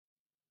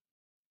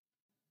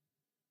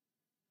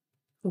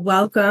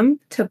Welcome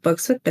to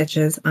Books with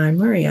Bitches. I'm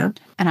Maria.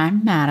 And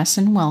I'm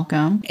Madison.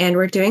 Welcome. And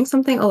we're doing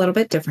something a little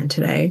bit different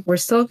today. We're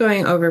still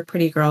going over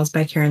Pretty Girls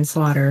by Karen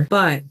Slaughter,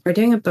 but we're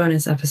doing a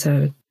bonus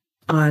episode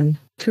on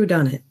Who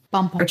Done It.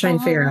 We're trying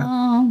to figure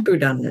out who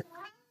done it.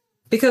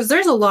 Because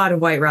there's a lot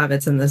of white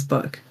rabbits in this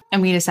book.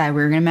 And we decided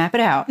we were going to map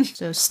it out.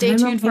 So stay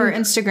tuned for our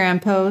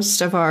Instagram post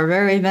of our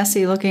very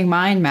messy looking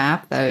mind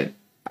map that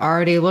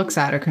already looks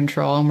out of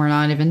control and we're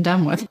not even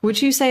done with.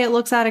 Would you say it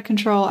looks out of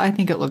control? I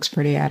think it looks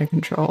pretty out of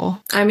control.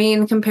 I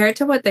mean, compared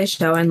to what they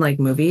show in like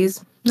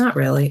movies, not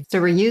really.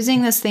 So we're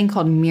using this thing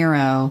called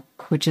Miro,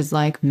 which is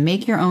like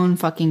make your own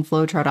fucking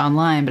flowchart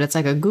online, but it's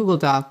like a Google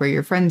Doc where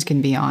your friends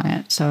can be on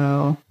it.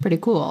 So pretty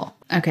cool.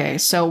 Okay,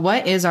 so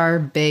what is our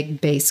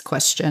big base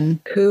question?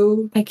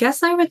 I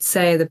guess I would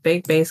say the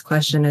big base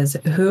question is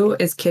who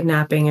is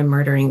kidnapping and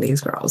murdering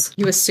these girls?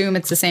 You assume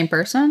it's the same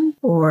person?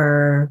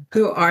 Or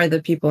who are the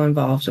people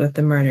involved with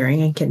the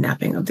murdering and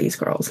kidnapping of these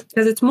girls?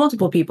 Because it's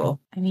multiple people.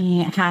 I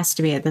mean, it has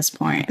to be at this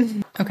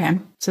point. Okay,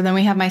 so then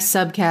we have my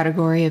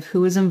subcategory of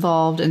who is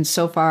involved. And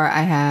so far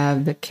I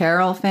have the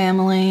Carroll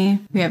family.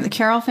 We have the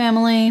Carroll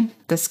family,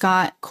 the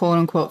Scott quote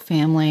unquote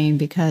family,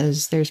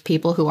 because there's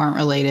people who aren't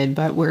related,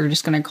 but we're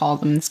just going to call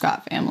them the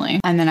Scott family.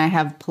 And then I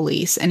have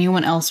police.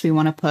 Anyone else we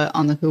want to put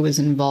on the who is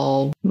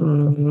involved?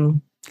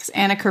 Because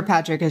Anna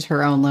Kirkpatrick is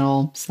her own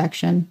little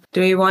section.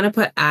 Do we want to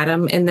put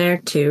Adam in there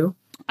too?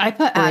 I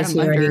put Adam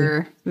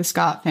under the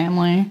Scott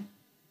family.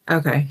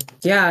 Okay.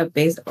 Yeah,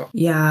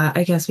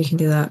 I guess we can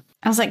do that.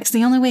 I was like, 'cause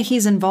the only way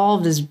he's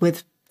involved is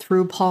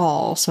through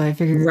Paul. So I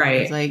figured,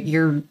 right. It's like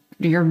you're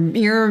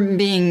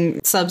being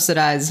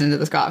subsidized into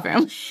the Scott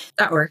family.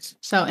 That works.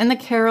 So in the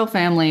Carroll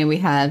family, we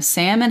have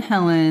Sam and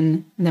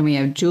Helen. And then we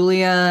have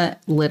Julia,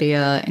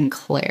 Lydia, and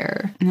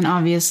Claire. And then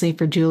obviously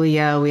for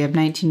Julia, we have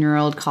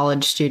 19-year-old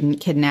college student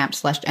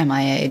kidnapped /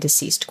 MIA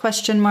deceased ?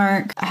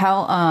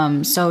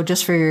 So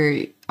just for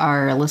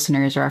our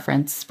listeners'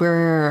 reference,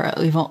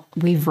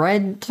 we've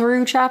read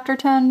through chapter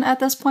 10 at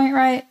this point,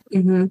 right?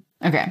 Mm-hmm.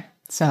 Okay,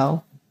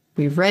 so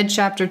we've read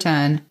chapter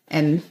 10,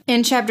 and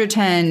in chapter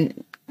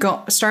 10,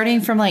 starting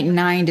from like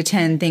 9 to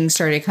 10, things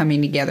started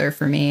coming together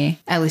for me.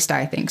 At least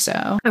I think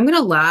so. I'm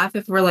gonna laugh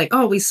if we're like,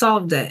 oh, we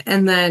solved it,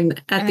 and then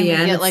at the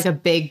end, get like a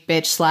big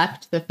bitch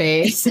slap to the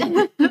face.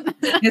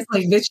 It's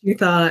like, bitch, you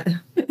thought.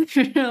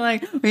 You're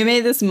like, we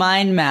made this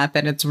mind map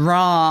and it's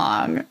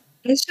wrong.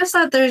 It's just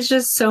that there's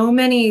just so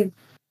many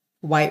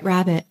white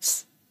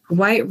rabbits.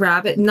 White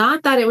rabbit.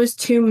 Not that it was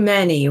too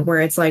many where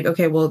it's like,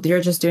 okay, well,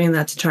 you're just doing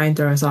that to try and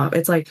throw us off.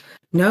 It's like,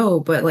 no,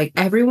 but like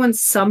everyone's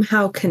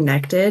somehow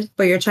connected,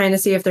 but you're trying to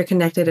see if they're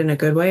connected in a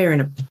good way or in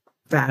a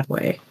bad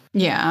way.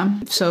 Yeah.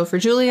 So for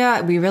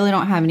Julia, we really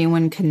don't have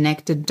anyone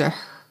connected to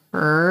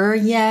her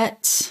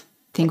yet.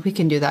 I think we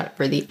can do that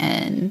for the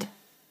end.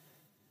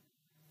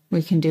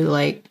 We can do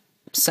like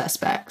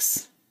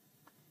suspects.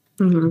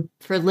 Mm-hmm.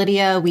 For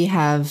Lydia,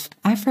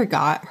 I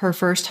forgot her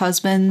first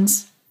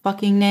husband's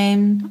fucking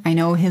name. I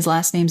know his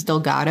last name's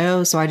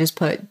Delgado, so I just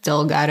put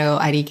Delgado,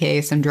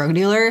 IDK, some drug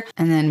dealer.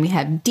 And then we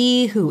have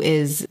Dee, who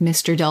is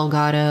Mr.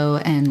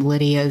 Delgado and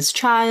Lydia's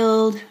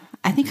child.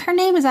 I think her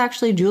name is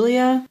actually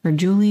Julia or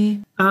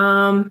Julie.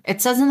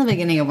 It says in the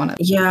beginning of one of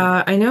them.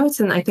 Yeah, I know it's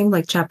in, I think,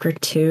 like chapter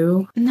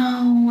 2.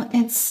 No,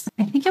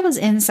 I think it was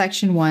in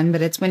section 1,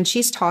 but it's when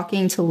she's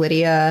talking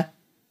to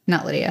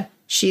not Lydia.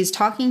 She's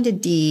talking to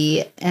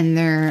Dee, and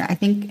they're, I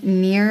think,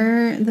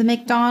 near the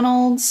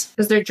McDonald's.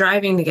 Because they're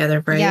driving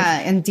together, right? Yeah,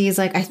 and Dee's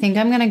like, I think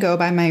I'm going to go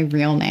by my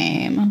real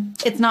name.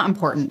 It's not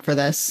important for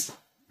this.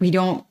 We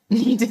don't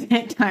need to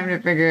take time to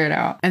figure it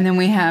out. And then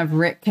we have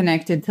Rick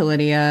connected to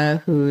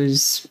Lydia,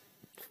 who's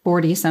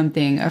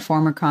 40-something, a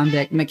former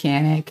convict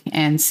mechanic,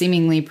 and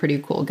seemingly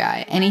pretty cool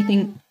guy.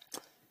 Anything...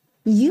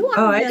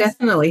 I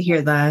definitely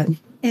hear that.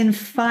 In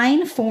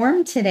fine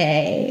form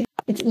today.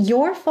 It's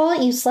your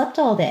fault you slept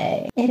all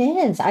day. It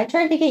is. I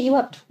tried to get you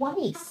up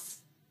twice.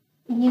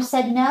 And you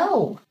said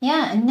no.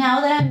 Yeah, and now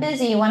that I'm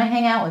busy, you want to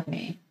hang out with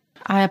me.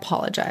 I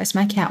apologize.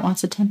 My cat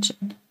wants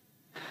attention.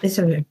 It's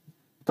okay.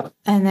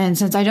 And then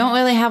since I don't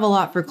really have a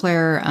lot for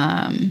Claire,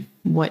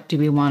 what do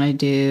we want to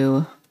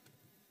do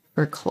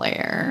for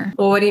Claire?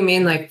 Well, what do you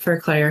mean, like, for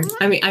Claire?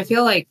 I mean, I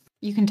feel like...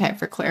 You can type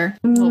for Claire.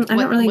 I don't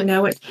really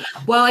know it.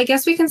 Well, I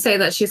guess we can say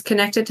that she's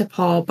connected to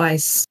Paul by...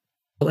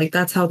 Like,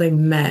 that's how they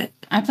met.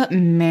 I put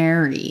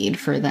married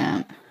for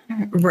them.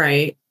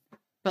 Right.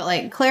 But,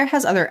 like, Claire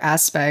has other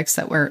aspects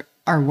that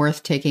are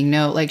worth taking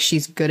note. Like,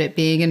 she's good at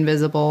being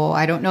invisible.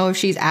 I don't know if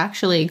she's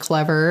actually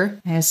clever.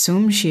 I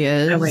assume she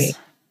is. Oh, wait.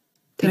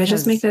 Did I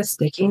just make that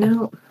sticky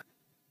note?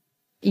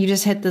 You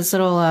just hit this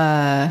little,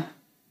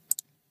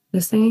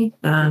 This thingy?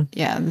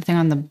 Yeah, the thing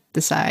on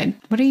the side.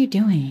 What are you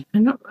doing?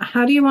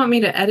 How do you want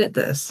me to edit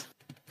this?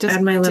 Just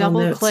add my little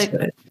double notes click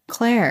to it.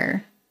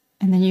 Claire,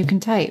 and then you can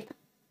type.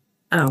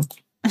 Oh.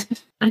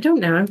 I don't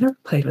know. I've never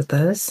played with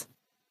this.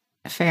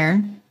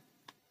 Fair.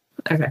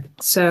 Okay.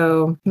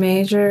 So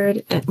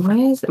majored in, what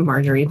is it?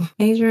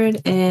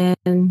 Majored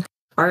in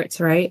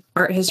arts, right?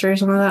 Art history or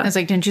something like I that. was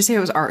like, didn't you say it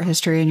was art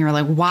history? And you were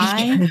like,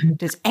 why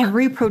does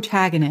every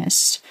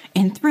protagonist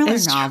in thriller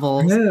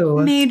novels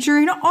major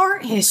in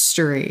art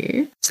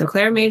history? So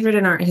Claire majored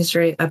in art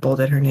history. I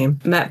bolded her name.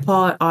 Met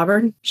Paul at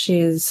Auburn.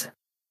 She's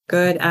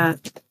good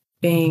at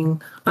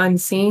being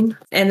unseen.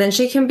 And then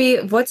she can be,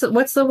 what's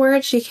the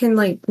word? She can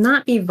like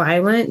not be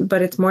violent,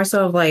 but it's more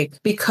so of like,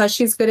 because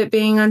she's good at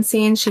being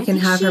unseen, she can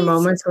have her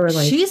moments where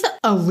like... She's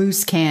a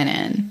loose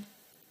cannon.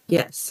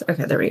 Yes.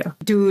 Okay, there we go.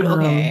 Dude,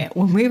 okay.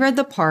 When we read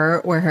the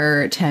part where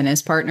her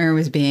tennis partner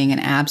was being an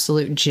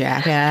absolute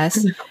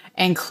jackass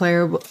and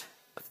Claire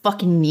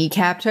fucking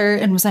kneecapped her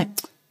and was like,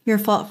 your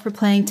fault for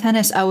playing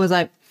tennis. I was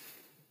like,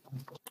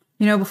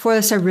 you know, before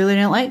this, I really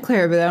didn't like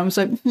Claire, but I was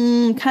like,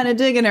 kind of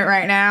digging it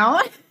right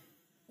now.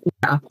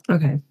 Yeah.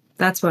 Okay.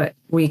 That's what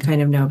we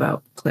kind of know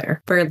about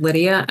Claire. For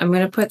Lydia, I'm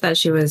going to put that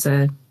she was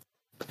a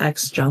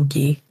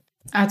ex-junkie.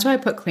 That's why I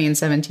put clean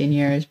 17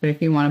 years, but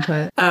if you want to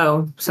put...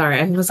 Oh,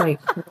 sorry. I was like,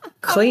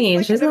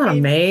 clean? She's not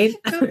a maid.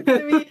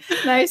 Be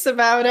nice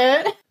about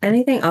it.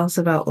 Anything else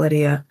about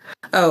Lydia?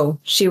 Oh,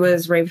 she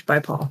was raped by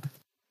Paul.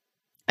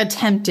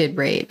 Attempted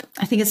rape.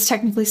 I think it's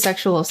technically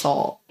sexual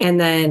assault.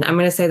 And then I'm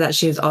going to say that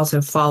she was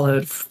also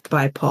followed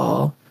by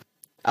Paul.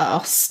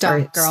 Oh,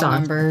 stalker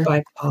number.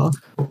 By Paul.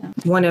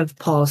 One of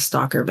Paul's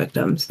stalker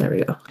victims. There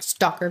we go.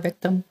 Stalker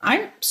victim.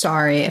 I'm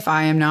sorry if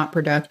I am not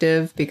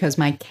productive because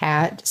my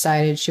cat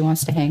decided she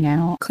wants to hang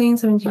out. Clean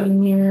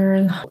 17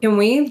 years. Can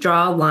we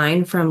draw a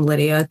line from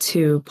Lydia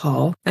to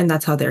Paul? And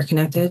that's how they're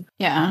connected?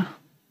 Yeah.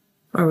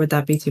 Or would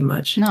that be too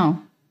much?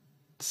 No.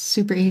 It's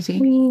super easy.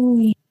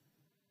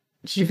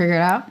 Did you figure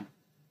it out?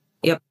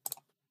 Yep.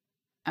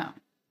 Oh.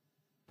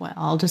 Well,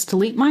 I'll just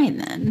delete mine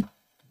then.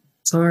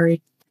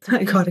 Sorry.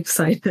 I got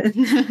excited.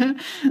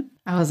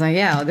 I was like,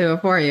 yeah, I'll do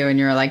it for you. And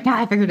you were like, nah,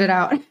 I figured it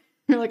out.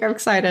 You're like, I'm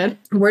excited.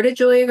 Where did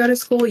Julia go to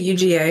school?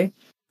 UGA?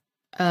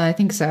 I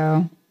think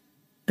so.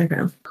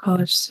 Okay.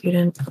 College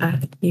student at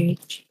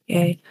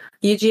UGA.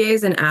 UGA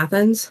is in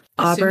Athens.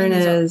 Auburn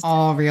is...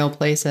 all real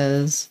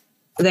places.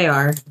 They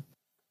are.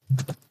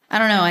 I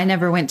don't know. I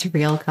never went to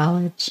real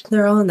college.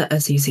 They're all in the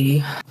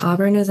SEC.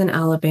 Auburn is in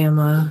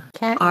Alabama.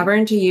 Okay.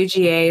 Auburn to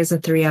UGA is a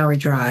 3-hour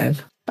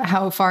drive. But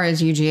how far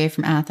is UGA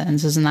from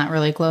Athens? Isn't that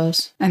really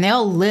close? And they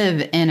all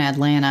live in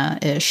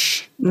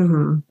Atlanta-ish.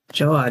 Mm-hmm.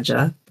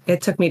 Georgia.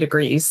 It took me to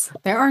Greece.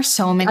 There are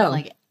so many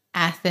like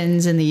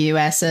Athens in the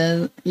US.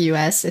 It's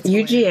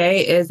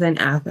UGA is in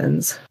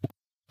Athens.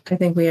 I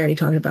think we already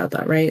talked about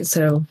that, right?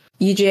 So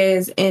UGA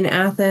is in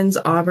Athens.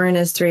 Auburn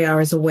is 3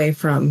 hours away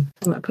from...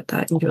 I'm going to put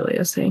that in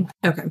Julia's thing.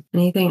 Okay.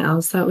 Anything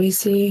else that we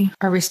see?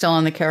 Are we still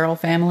on the Carroll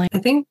family? I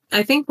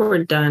think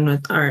we're done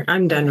with...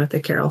 I'm done with the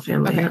Carroll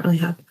family. Okay. I don't really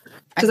have...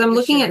 Because I'm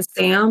looking at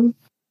Sam.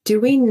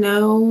 Do we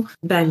know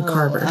Ben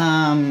Carver?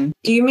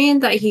 Do you mean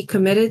that he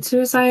committed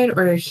suicide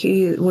or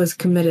he was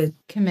committed?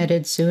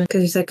 Committed suicide.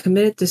 Because he said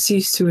committed to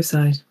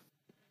suicide.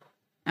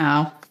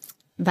 Oh.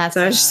 That's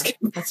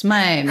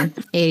my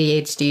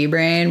ADHD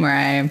brain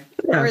where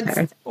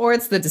or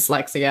it's the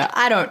dyslexia.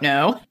 I don't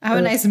know. I have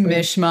a nice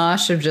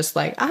mishmash of just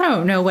like, I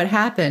don't know what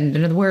happened.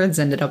 And the words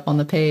ended up on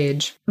the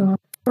page.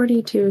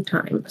 42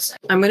 times.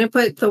 I'm going to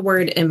put the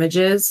word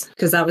images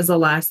because that was the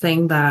last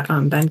thing that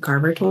Ben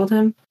Carver told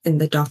him in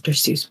the Dr.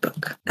 Seuss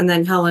book. And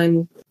then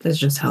Helen is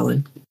just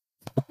Helen.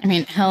 I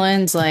mean,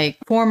 Helen's like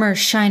former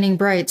shining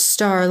bright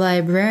star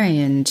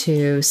librarian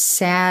to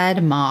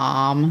sad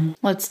mom.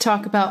 Let's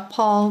talk about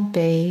Paul,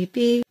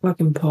 baby.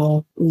 Fucking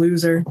Paul,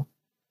 loser.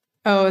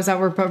 Oh, is that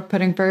what we're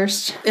putting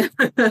first?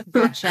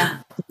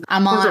 Gotcha.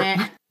 I'm on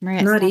it.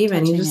 Maria, not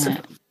even. You just.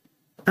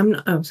 I'm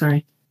not. Oh,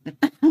 sorry.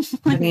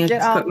 I think I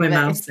just put my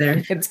mouse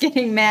there. It's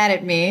getting mad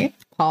at me.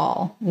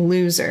 Paul,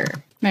 loser.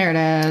 There it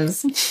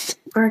is.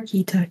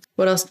 Architect.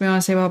 What else do we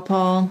want to say about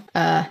Paul?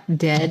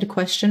 Dead? ?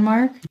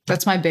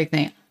 That's my big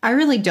thing. I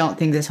really don't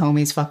think this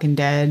homie's fucking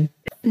dead.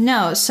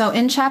 No, so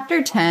in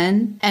chapter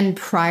 10 and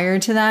prior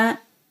to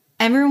that,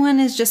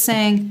 everyone is just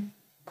saying,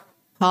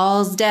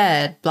 Paul's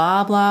dead,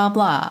 blah, blah,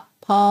 blah.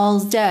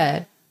 Paul's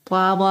dead,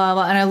 blah, blah,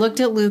 blah. And I looked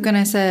at Luke and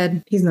I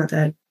said... He's not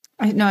dead.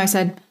 I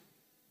said,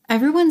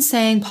 everyone's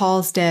saying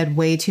Paul's dead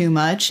way too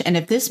much. And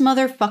if this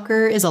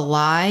motherfucker is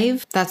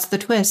alive, that's the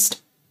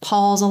twist.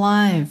 Paul's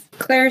alive.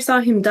 Claire saw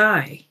him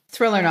die.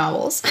 Thriller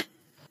novels.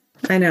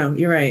 I know,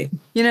 you're right.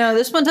 You know,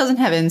 this one doesn't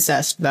have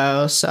incest,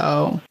 though,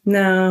 so...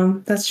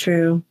 No, that's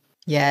true.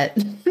 Yet.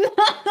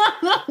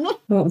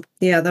 Well,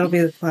 yeah, that'll be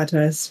the plot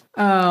twist.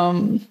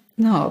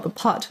 No, the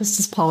plot twist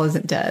is Paul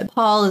isn't dead.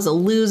 Paul is a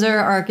loser,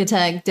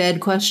 architect,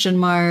 dead ?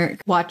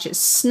 Watches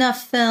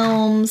snuff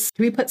films.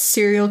 Do we put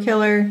serial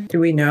killer? Do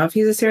we know if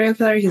he's a serial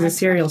killer? He's a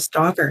serial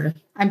stalker.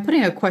 I'm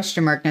putting a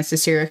question mark next to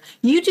serial.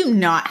 You do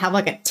not have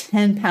like a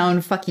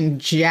 10-pound fucking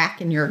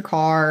jack in your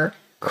car,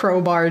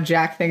 crowbar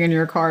jack thing in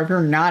your car if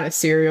you're not a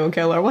serial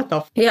killer. What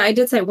the Yeah, I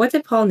did say, what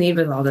did Paul need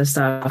with all this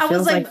stuff?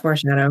 Feels like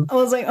foreshadow. I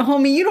was like,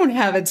 homie, you don't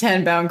have a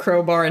 10-pound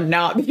crowbar and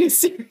not be a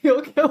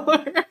serial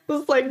killer. I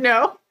was like,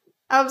 no.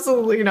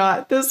 Absolutely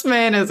not. This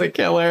man is a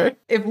killer.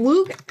 If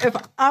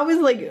I was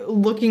like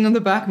looking in the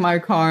back of my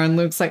car and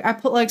Luke's like, I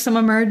put like some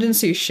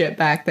emergency shit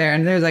back there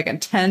and there's like a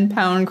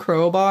 10-pound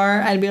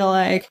crowbar, I'd be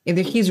like,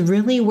 either he's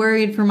really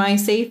worried for my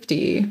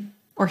safety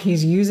or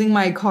he's using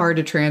my car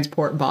to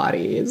transport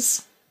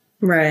bodies.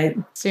 Right.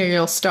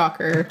 Serial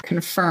stalker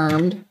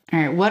confirmed. All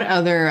right. What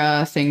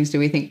other things do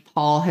we think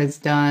Paul has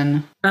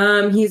done?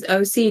 He's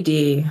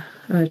OCD.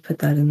 I would put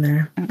that in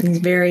there. Okay. He's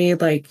very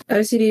like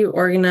OCD,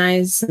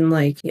 organized, and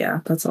like, yeah,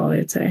 that's all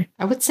I'd say.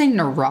 I would say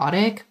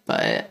neurotic,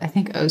 but I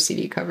think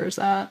OCD covers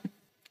that.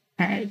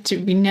 All right.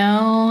 Do we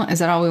know? Is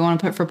that all we want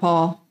to put for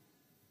Paul?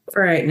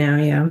 For right now,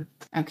 yeah.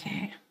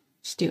 Okay.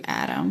 Let's do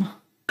Adam.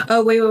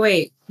 Oh,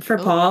 wait. For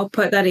Paul,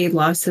 put that he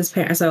lost his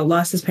parents. So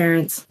lost his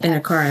parents in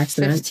a car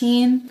accident.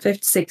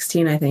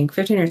 16, I think.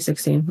 15 or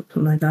 16,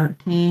 something like that.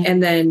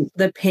 And then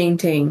the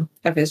painting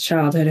of his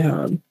childhood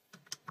home.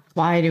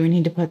 Why do we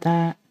need to put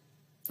that?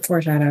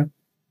 Foreshadow.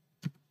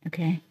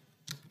 Okay.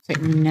 It's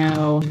like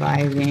no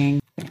surviving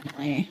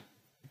family.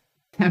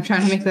 I'm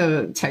trying to make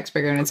the text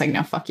bigger and it's like,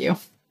 no, fuck you.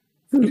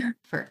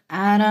 For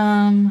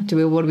Adam, what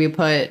do we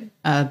put?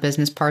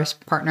 Business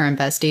partner and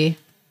bestie?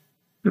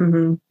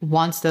 Mm-hmm.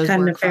 Wants those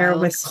kind of work affair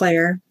files. with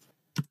Claire.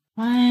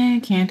 Why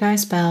can't I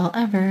spell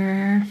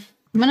ever?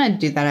 I'm gonna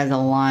do that as a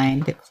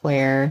line to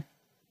Claire.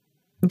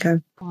 Okay.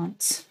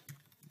 Wants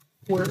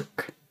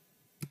work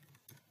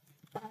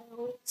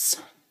files.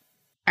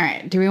 All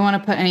right. Do we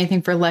want to put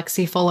anything for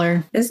Lexi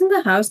Fuller? Isn't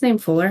the house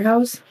named Fuller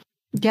House?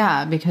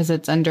 Yeah, because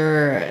it's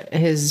under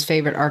his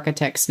favorite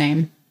architect's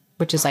name,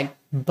 which is like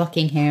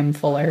Buckingham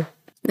Fuller.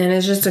 And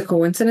it's just a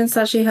coincidence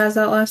that she has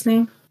that last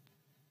name?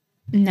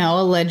 No,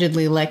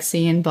 allegedly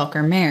Lexi and Buck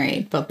are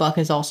married, but Buck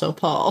is also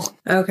Paul.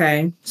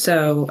 Okay,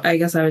 so I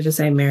guess I would just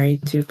say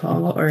married to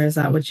Paul, or is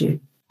that what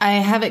you... I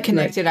have it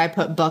connected. I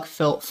put Buck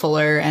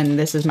Fuller, and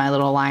this is my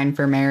little line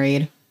for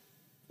married.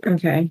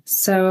 Okay,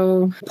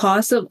 so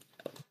possibly...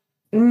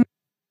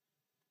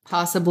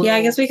 Yeah,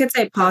 I guess we could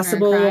say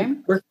possible...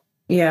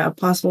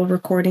 possible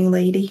recording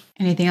lady.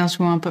 Anything else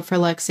we want to put for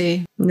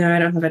Lexi? No, I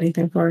don't have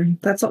anything for her.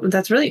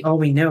 That's really all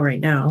we know right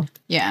now.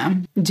 Yeah.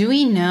 Do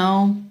we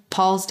know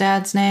Paul's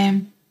dad's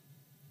name?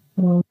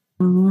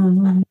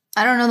 Mm-hmm.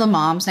 I don't know the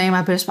mom's name.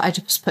 I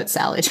just put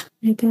Sally.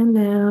 I don't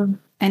know.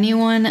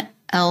 Anyone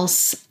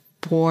else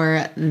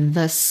for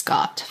the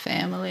Scott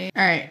family?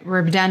 All right,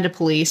 we're down to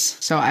police.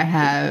 So I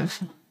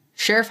have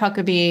Sheriff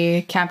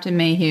Huckabee, Captain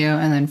Mayhew,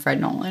 and then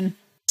Fred Nolan.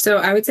 So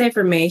I would say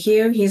for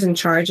Mayhew, he's in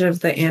charge of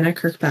the Anna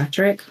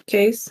Kirkpatrick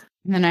case.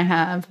 And then I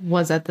have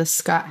was at the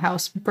Scott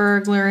house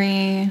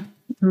burglary.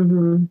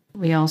 Mm-hmm.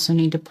 We also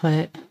need to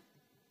put...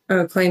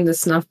 Oh, claimed the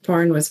snuff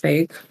porn was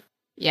fake.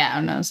 Yeah, I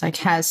don't know. It's like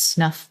has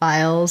snuff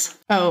files.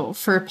 Oh,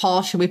 for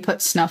Paul, should we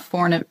put snuff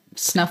porn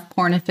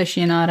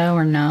aficionado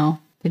or no?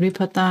 Did we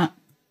put that?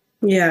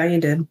 Yeah, you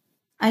did.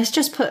 I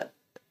just put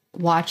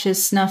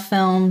watches snuff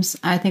films.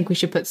 I think we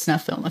should put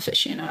snuff film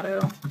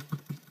aficionado.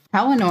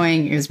 How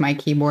annoying is my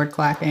keyboard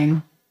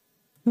clapping?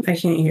 I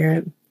can't hear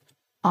it.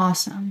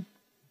 Awesome.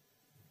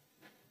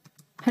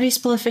 How do you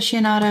spell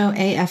aficionado?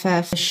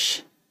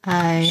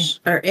 A-F-F-I...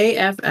 Or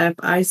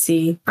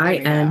A-F-F-I-C-I-N.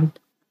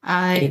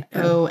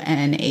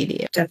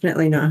 I-O-N-A-D.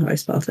 Definitely not how I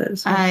spelled it.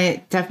 So.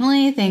 I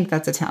definitely think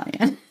that's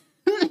Italian.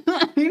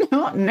 I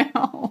don't know.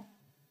 All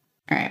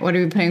right, what are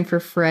we putting for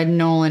Fred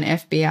Nolan,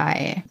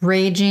 FBI?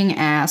 Raging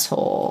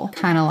asshole.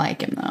 Kind of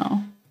like him,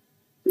 though.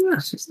 No,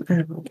 it's just, I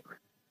don't know.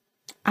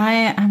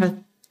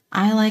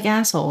 I like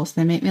assholes.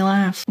 They make me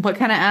laugh. What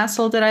kind of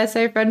asshole did I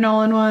say Fred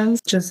Nolan was?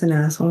 Just an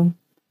asshole.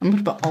 I'm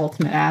going to put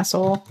ultimate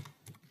asshole.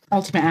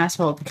 Ultimate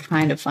asshole,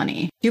 kind of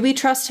funny. Do we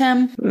trust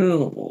him?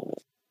 Ooh.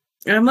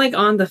 I'm like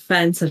on the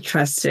fence of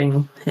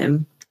trusting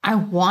him. I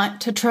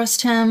want to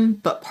trust him,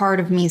 but part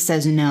of me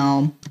says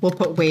no. We'll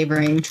put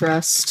wavering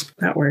trust.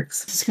 That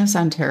works. This is going to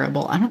sound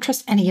terrible. I don't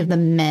trust any of the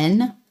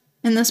men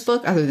in this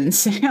book other than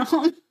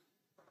Sam.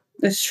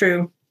 It's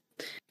true.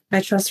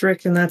 I trust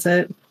Rick and that's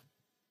it.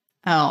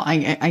 Oh, I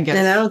guess.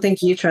 And I don't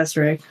think you trust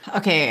Rick.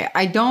 Okay,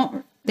 I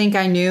don't think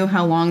I knew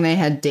how long they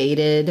had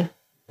dated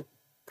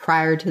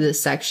prior to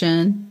this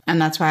section. And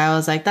that's why I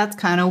was like, that's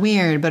kind of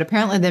weird. But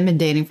apparently they've been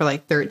dating for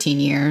like 13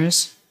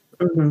 years.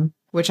 Mm-hmm.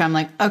 Which I'm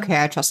like,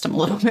 okay, I trust him a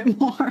little bit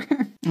more.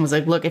 I was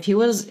like, look, if he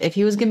was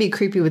gonna be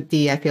creepy with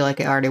Dee, I feel like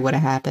it already would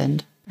have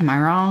happened. Am I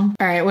wrong?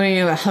 All right, what do you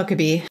know about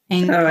Huckabee?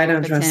 Oh, I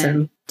don't trust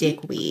him.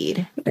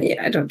 Dickweed.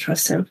 Yeah, I don't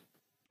trust him.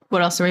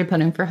 What else are we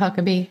putting for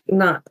Huckabee?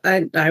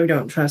 I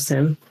don't trust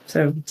him.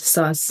 So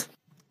sus.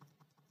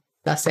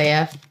 Sus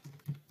AF.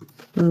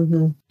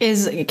 Mm-hmm.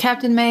 Is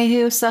Captain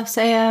Mayhew sus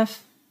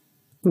AF?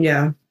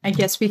 Yeah. I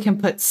guess we can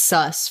put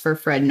sus for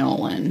Fred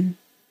Nolan.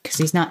 Because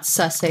he's not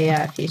sus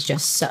AF, he's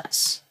just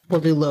sus.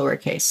 We'll do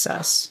lowercase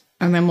sus.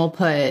 And then we'll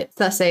put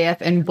sus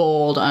AF in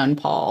bold on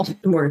Paul.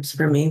 Works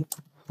for me.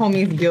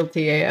 Homie's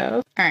guilty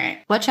AF. All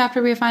right. What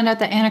chapter we find out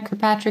that Anna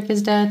Kirkpatrick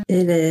is dead?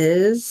 It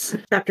is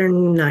chapter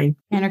 9.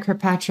 Anna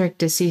Kirkpatrick,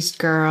 deceased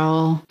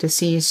girl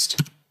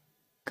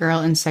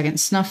in second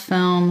snuff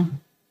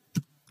film.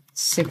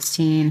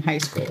 16, high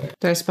school.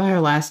 Did I spell her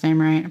last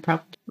name right?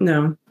 Probably.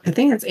 No, I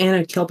think it's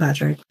Anna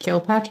Kilpatrick.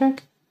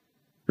 Kilpatrick?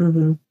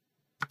 Mm-hmm.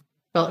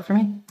 Spell it for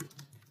me.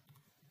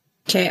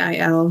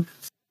 Kil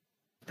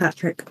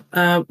Patrick.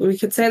 We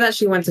could say that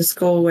she went to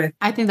school with.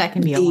 I think that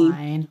can be a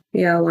line.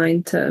 Yeah, a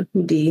line to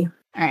D.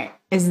 All right.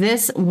 Is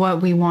this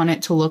what we want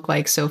it to look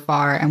like so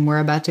far? And we're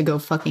about to go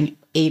fucking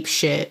ape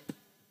shit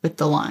with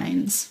the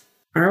lines.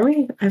 Are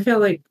we? I feel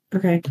like,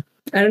 okay.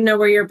 I don't know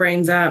where your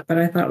brain's at, but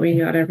I thought we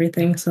got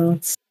everything. So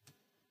let's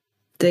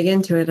dig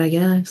into it, I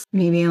guess.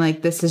 Maybe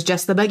like this is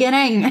just the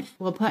beginning.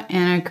 We'll put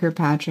Anna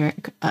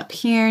Kirkpatrick up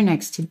here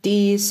next to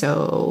D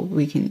so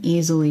we can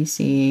easily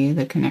see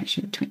the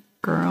connection between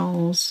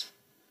girls.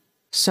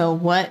 So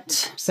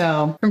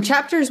from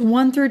chapters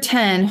 1 through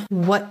 10,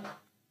 what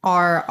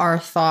are our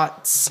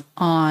thoughts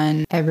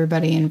on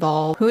everybody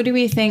involved? Who do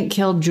we think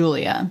killed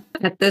Julia?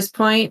 At this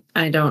point,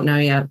 I don't know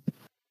yet.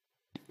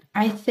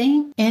 I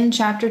think in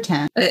chapter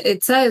 10.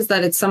 It says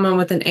that it's someone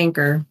with an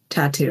anchor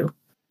tattoo.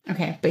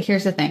 Okay, but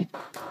here's the thing.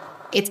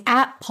 It's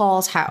at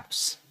Paul's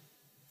house.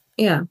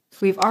 Yeah.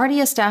 We've already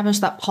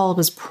established that Paul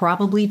was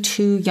probably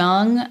too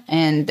young,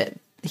 and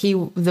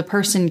the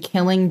person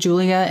killing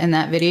Julia in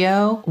that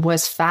video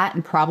was fat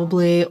and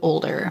probably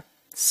older.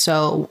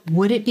 So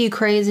would it be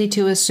crazy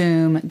to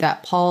assume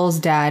that Paul's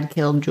dad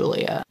killed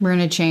Julia? We're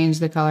going to change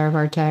the color of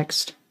our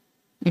text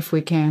if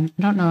we can.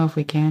 I don't know if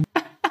we can.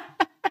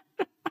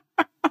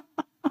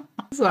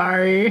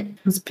 Sorry.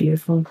 It was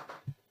beautiful.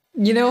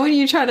 You know when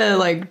you try to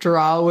like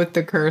draw with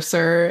the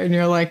cursor and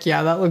you're like,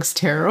 yeah, that looks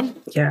terrible.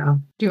 Yeah.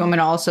 Do you want me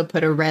to also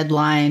put a red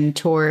line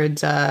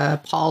towards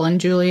Paul and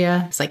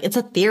Julia? It's like, it's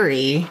a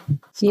theory.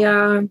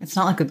 It's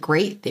not like a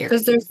great theory.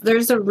 Because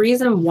there's a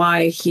reason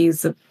why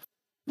he's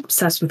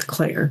obsessed with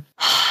Claire.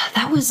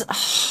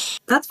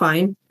 That's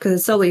fine, because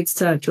it still leads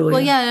to Julia.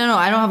 Well, yeah, no,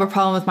 I don't have a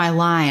problem with my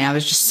line. I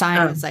was just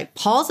signing. It's like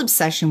Paul's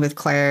obsession with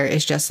Claire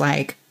is just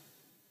like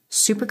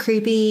super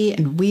creepy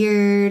and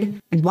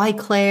weird. And why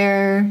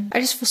Claire? I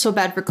just feel so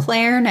bad for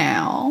Claire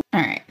now.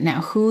 All right,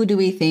 now who do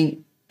we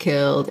think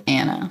killed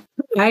Anna?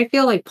 I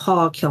feel like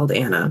Paul killed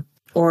Anna.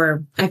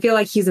 Or I feel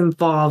like he's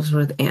involved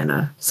with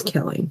Anna's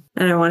killing.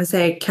 And I want to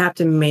say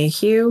Captain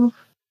Mayhew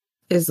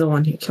is the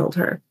one who killed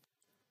her.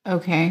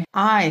 Okay,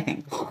 I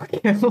think Paul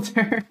killed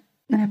her.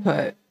 I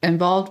put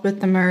involved with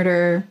the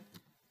murder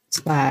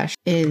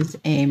 / is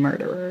a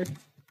murderer.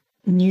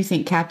 And you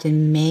think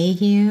Captain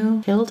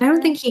Mayhew killed her? I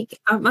don't think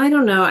I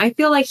don't know. I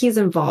feel like he's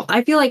involved.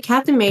 I feel like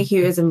Captain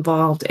Mayhew is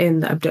involved in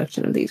the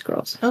abduction of these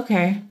girls.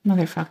 Okay,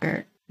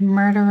 motherfucker.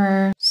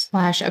 Murderer /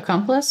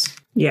 accomplice?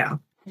 Yeah. How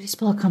do you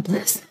spell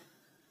accomplice?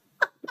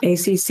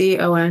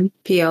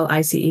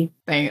 ACCONPLICE.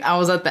 Dang, I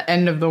was at the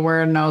end of the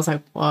word and I was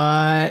like,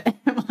 what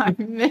am I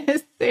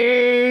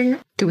missing?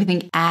 Do we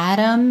think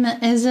Adam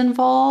is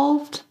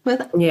involved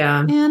with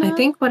Anna? I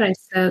think what I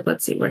said,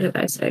 let's see, what did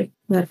I say?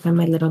 I gotta find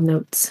my little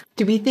notes.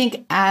 Do we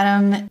think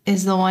Adam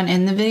is the one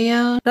in the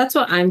video? That's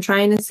what I'm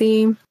trying to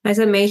see. I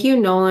said Mayhew,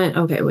 Nolan.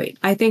 Okay, wait.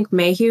 I think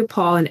Mayhew,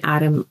 Paul, and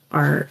Adam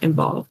are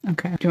involved.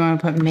 Okay. Do you want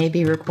to put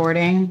maybe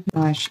recording?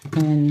 I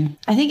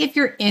think if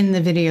you're in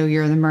the video,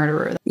 you're the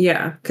murderer.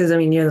 Yeah, because I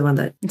mean, you're the one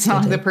that... It's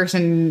not like the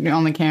person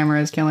on the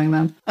camera is killing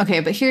them.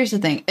 Okay, but here's the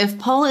thing. If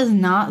Paul is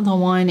not the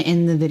one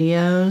in the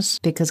videos,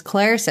 because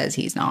Claire says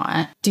he's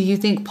not, do you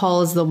think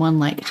Paul is the one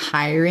like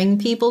hiring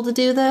people to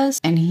do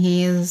this? And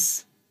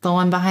he's the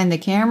one behind the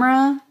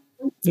camera?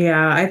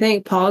 Yeah, I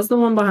think Paul's the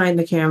one behind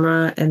the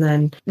camera, and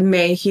then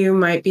Mayhew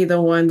might be the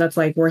one that's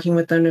like working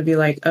with them to be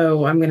like,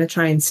 oh, I'm going to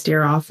try and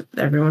steer off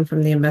everyone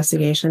from the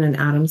investigation, and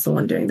Adam's the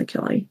one doing the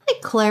killing. I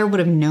think Claire would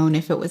have known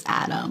if it was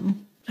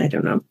Adam. I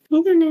don't know.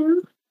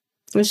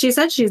 Well, she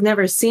said she's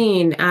never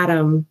seen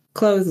Adam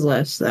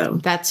clothesless, though.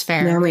 That's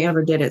fair. They only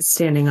ever did it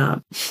standing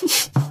up.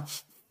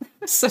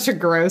 Such a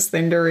gross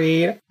thing to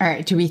read. All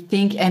right, do we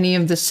think any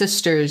of the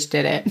sisters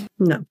did it?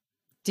 No.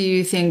 Do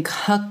you think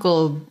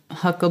Huckabee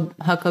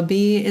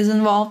is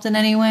involved in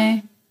any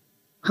way?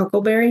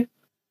 Huckleberry?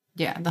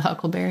 Yeah, the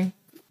Huckleberry.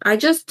 I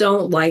just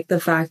don't like the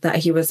fact that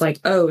he was like,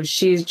 oh,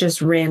 she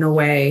just ran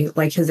away.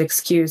 Like his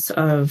excuse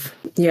of,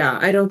 yeah,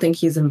 I don't think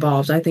he's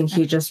involved. I think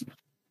he just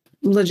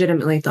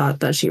legitimately thought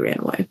that she ran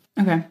away.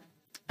 Okay.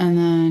 And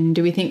then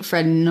do we think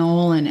Fred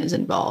Nolan is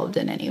involved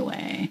in any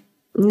way?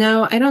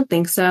 No, I don't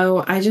think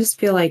so. I just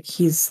feel like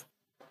he's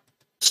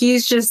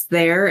just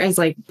there as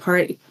like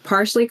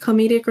partially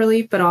comedic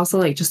relief, but also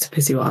like just to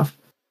piss you off.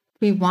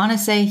 We want to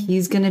say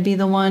he's going to be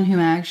the one who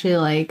actually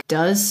like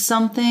does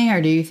something,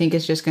 or do you think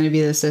it's just going to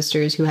be the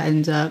sisters who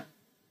ends up?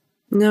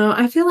 No,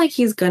 I feel like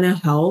he's going to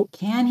help.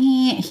 Can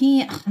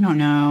he? I don't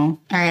know.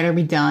 All right, are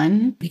we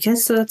done? I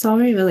guess that's all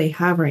we really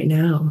have right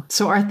now.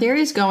 So our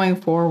theories going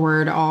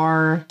forward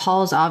are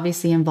Paul's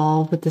obviously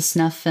involved with the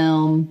snuff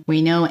film.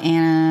 We know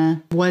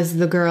Anna was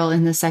the girl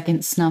in the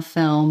second snuff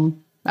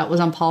film that was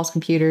on Paul's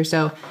computer.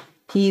 So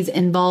he's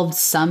involved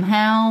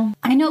somehow.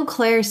 I know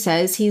Claire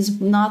says he's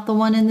not the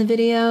one in the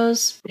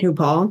videos. Who,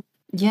 Paul?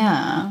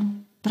 Yeah,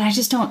 but I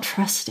just don't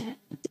trust it.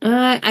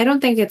 I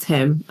don't think it's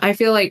him. I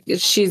feel like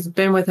she's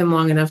been with him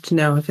long enough to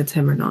know if it's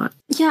him or not.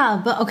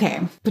 Yeah, but okay.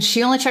 But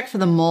she only checked for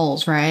the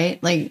moles,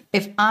 right? Like,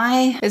 this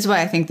is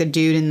why I think the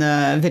dude in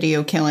the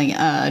video killing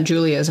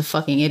Julia is a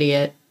fucking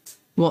idiot.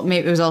 Well,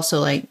 maybe it was also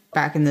like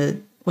back in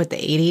the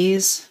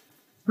 80s.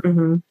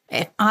 Mm-hmm.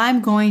 If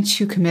I'm going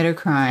to commit a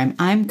crime,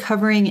 I'm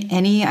covering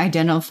any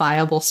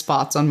identifiable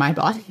spots on my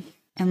body.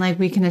 And like,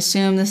 we can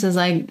assume this is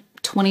like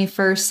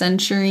 21st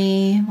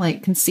century,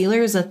 like concealer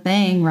is a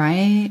thing,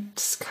 right?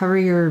 Just cover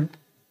your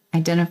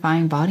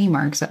identifying body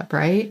marks up,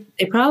 right?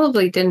 They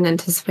probably didn't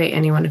anticipate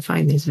anyone to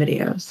find these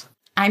videos.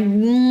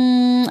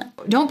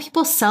 Don't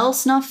people sell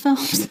snuff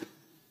films?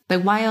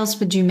 Like, why else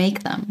would you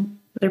make them?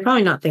 They're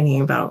probably not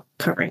thinking about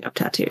covering up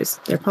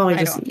tattoos. They're probably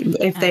just,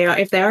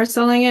 if they are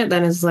selling it,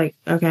 then it's like,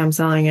 okay, I'm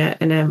selling it,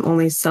 and I'm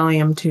only selling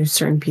them to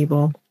certain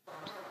people.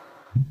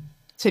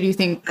 So do you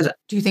think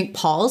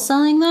Paul's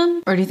selling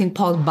them, or do you think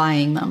Paul's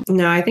buying them?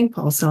 No, I think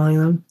Paul's selling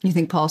them. You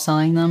think Paul's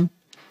selling them?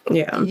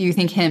 Yeah. You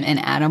think him and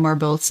Adam are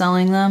both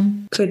selling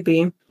them? Could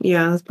be.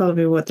 Yeah, that's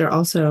probably what they're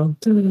also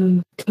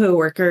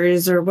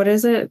co-workers, or what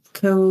is it?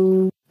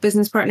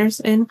 Co-business partners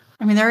in?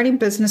 I mean, they're already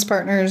business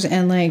partners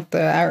in like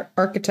the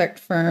architect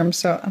firm.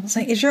 So I was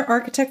like, is your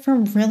architect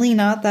firm really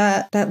not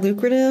that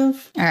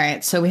lucrative? All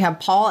right. So we have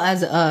Paul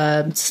as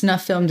a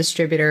snuff film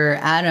distributor.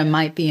 Adam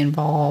might be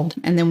involved.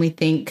 And then we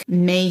think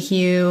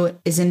Mayhew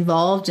is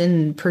involved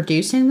in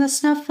producing the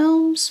snuff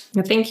films.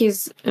 I think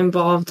he's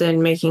involved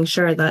in making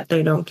sure that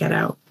they don't get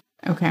out.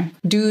 Okay.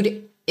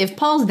 Dude, if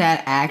Paul's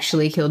dad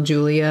actually killed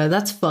Julia,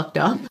 that's fucked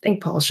up. I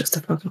think Paul's just a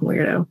fucking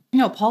weirdo.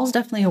 No, Paul's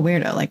definitely a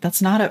weirdo. Like,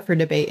 that's not up for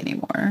debate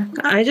anymore.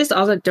 I just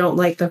also don't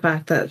like the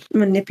fact that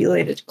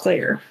manipulated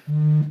Claire.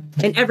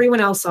 And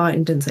everyone else saw it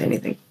and didn't say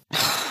anything.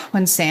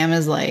 When Sam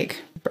is like,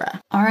 bruh.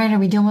 All right, are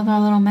we done with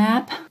our little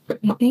map?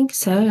 I think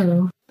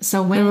so.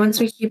 So and once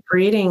we keep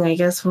reading, I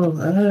guess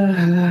we'll...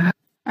 All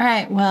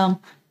right,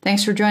 well...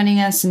 Thanks for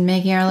joining us and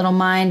making our little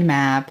mind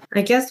map.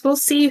 I guess we'll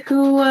see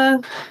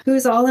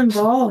who's all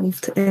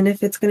involved, and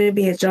if it's going to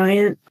be a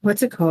giant,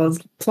 what's it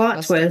called,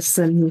 plot twist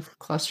and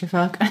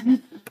clusterfuck.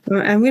 I'm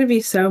going to be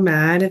so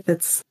mad if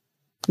it's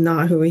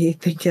not who we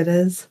think it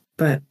is.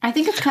 But I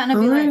think it's kind of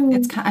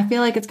I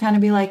feel like it's kind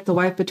of be like The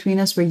Wife Between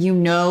Us, where you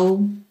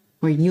knew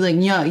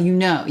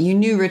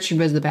Richard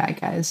was the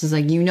bad guy. This is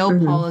like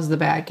Paul is the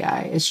bad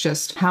guy. It's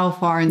just how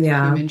far in the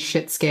human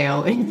shit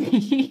scale is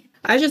he?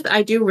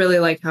 I do really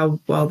like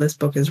how well this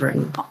book is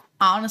written.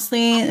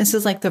 Honestly, this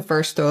is like the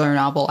first thriller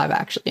novel I've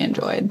actually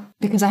enjoyed,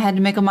 because I had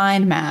to make a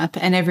mind map,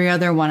 and every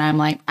other one I'm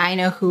like, I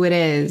know who it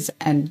is,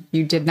 and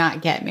you did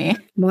not get me.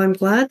 Well, I'm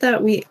glad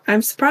that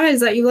I'm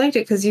surprised that you liked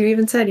it, because you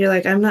even said, you're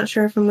like, I'm not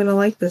sure if I'm going to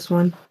like this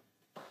one.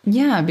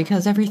 Yeah,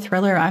 because every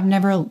thriller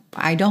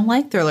I don't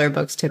like thriller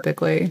books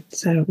typically.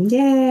 So,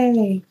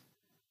 yay.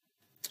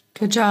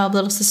 Good job,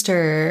 little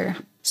sister.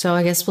 So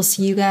I guess we'll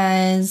see you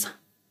guys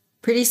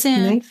pretty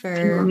soon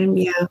for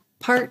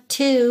part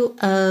 2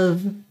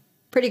 of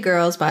Pretty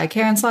Girls by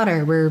Karin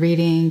Slaughter. We're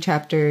reading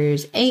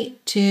chapters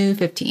 8 to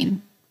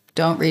 15.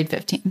 Don't read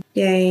 15.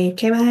 Yay.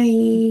 Okay,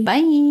 bye.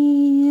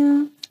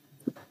 Bye.